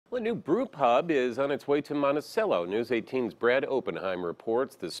Well, a new brew pub is on its way to Monticello. News 18's Brad Oppenheim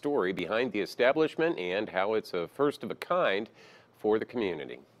reports the story behind the establishment and how it's a first of a kind for the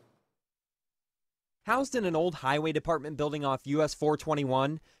community. Housed in an old highway department building off US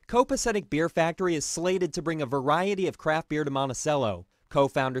 421, Copacetic Beer Factory is slated to bring a variety of craft beer to Monticello.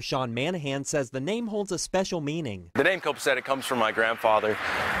 Co-founder Sean Manahan says the name holds a special meaning. The name Copacetic comes from my grandfather.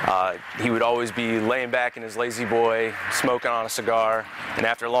 He would always be laying back in his lazy boy, smoking on a cigar, and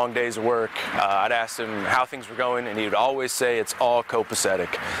after long days of work, I'd ask him how things were going, and he would always say it's all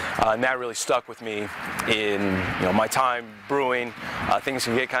Copacetic. And that really stuck with me in my time brewing. Things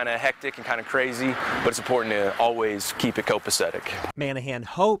can get kind of hectic and kind of crazy, but it's important to always keep it Copacetic. Manahan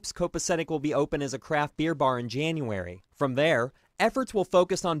hopes Copacetic will be open as a craft beer bar in January. From there, efforts will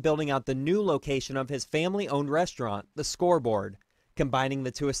focus on building out the new location of his family-owned restaurant, The Scoreboard. Combining the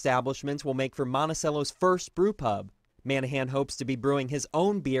two establishments will make for Monticello's first brew pub. Manahan hopes to be brewing his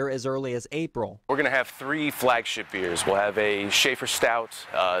own beer as early as April. We're going to have 3 flagship beers. We'll have a Schaefer Stout,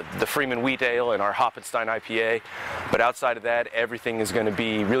 the Freeman Wheat Ale, and our Hoppenstein IPA. But outside of that, everything is going to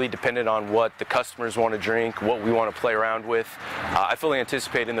be really dependent on what the customers want to drink, what we want to play around with. I fully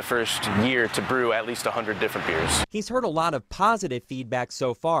anticipate in the first year to brew at least 100 different beers. He's heard a lot of positive feedback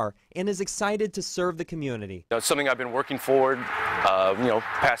so far and is excited to serve the community. It's something I've been working forward,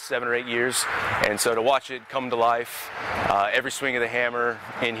 past 7 or 8 years, and so to watch it come to life, every swing of the hammer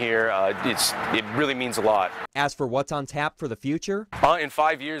in here, it really means a lot. As for what's on tap for the future? In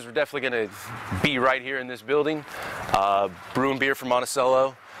 5 years, we're definitely going to be right here in this building, brewing beer from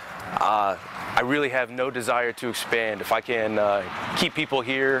Monticello. I really have no desire to expand. If I can keep people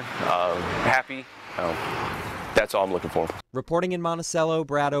here happy, that's all I'm looking for. Reporting in Monticello,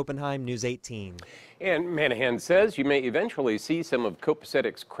 Brad Oppenheim, News 18. And Manahan says you may eventually see some of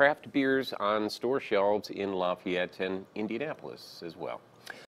Copacetic's craft beers on store shelves in Lafayette and Indianapolis as well.